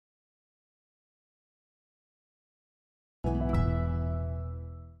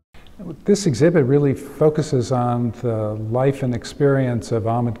This exhibit really focuses on the life and experience of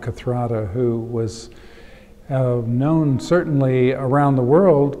Ahmed Kathrada, who was known certainly around the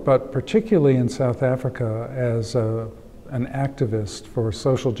world, but particularly in South Africa as an activist for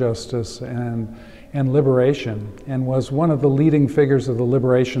social justice and liberation, and was one of the leading figures of the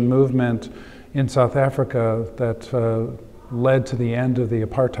liberation movement in South Africa that led to the end of the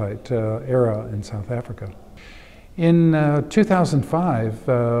apartheid era in South Africa. In 2005,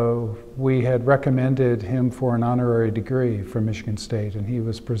 we had recommended him for an honorary degree from Michigan State, and he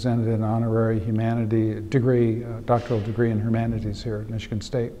was presented an honorary humanities degree, doctoral degree in humanities here at Michigan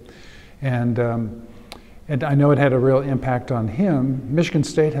State. And I know it had a real impact on him. Michigan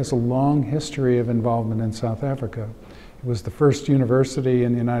State has a long history of involvement in South Africa. It was the first university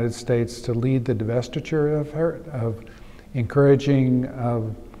in the United States to lead the divestiture of encouraging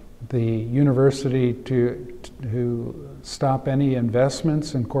the university to stop any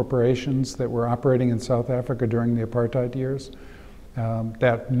investments in corporations that were operating in South Africa during the apartheid years.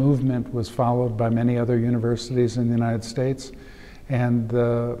 That movement was followed by many other universities in the United States. And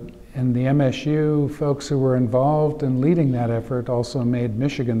the MSU folks who were involved in leading that effort also made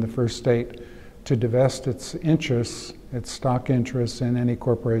Michigan the first state to divest its interests, its stock interests in any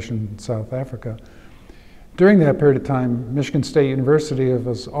corporation in South Africa. During that period of time, Michigan State University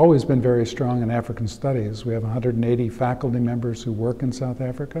has always been very strong in African studies. We have 180 faculty members who work in South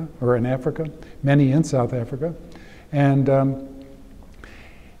Africa, or in Africa, many in South Africa. And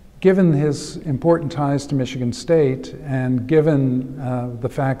given his important ties to Michigan State, and given the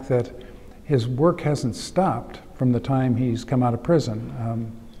fact that his work hasn't stopped from the time he's come out of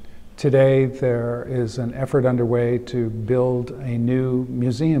prison, today there is an effort underway to build a new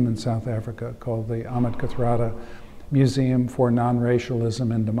museum in South Africa called the Ahmed Kathrada Museum for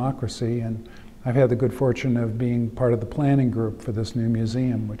Non-Racialism and Democracy, and I've had the good fortune of being part of the planning group for this new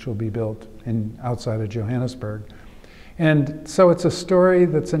museum, which will be built outside of Johannesburg. And so it's a story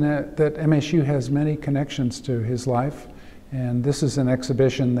that MSU has many connections to his life, and this is an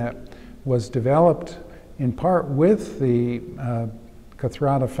exhibition that was developed in part with the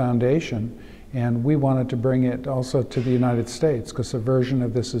Kathrada Foundation, and we wanted to bring it also to the United States because a version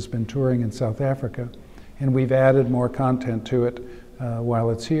of this has been touring in South Africa, and we've added more content to it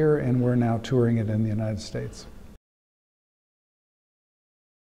while it's here, and we're now touring it in the United States.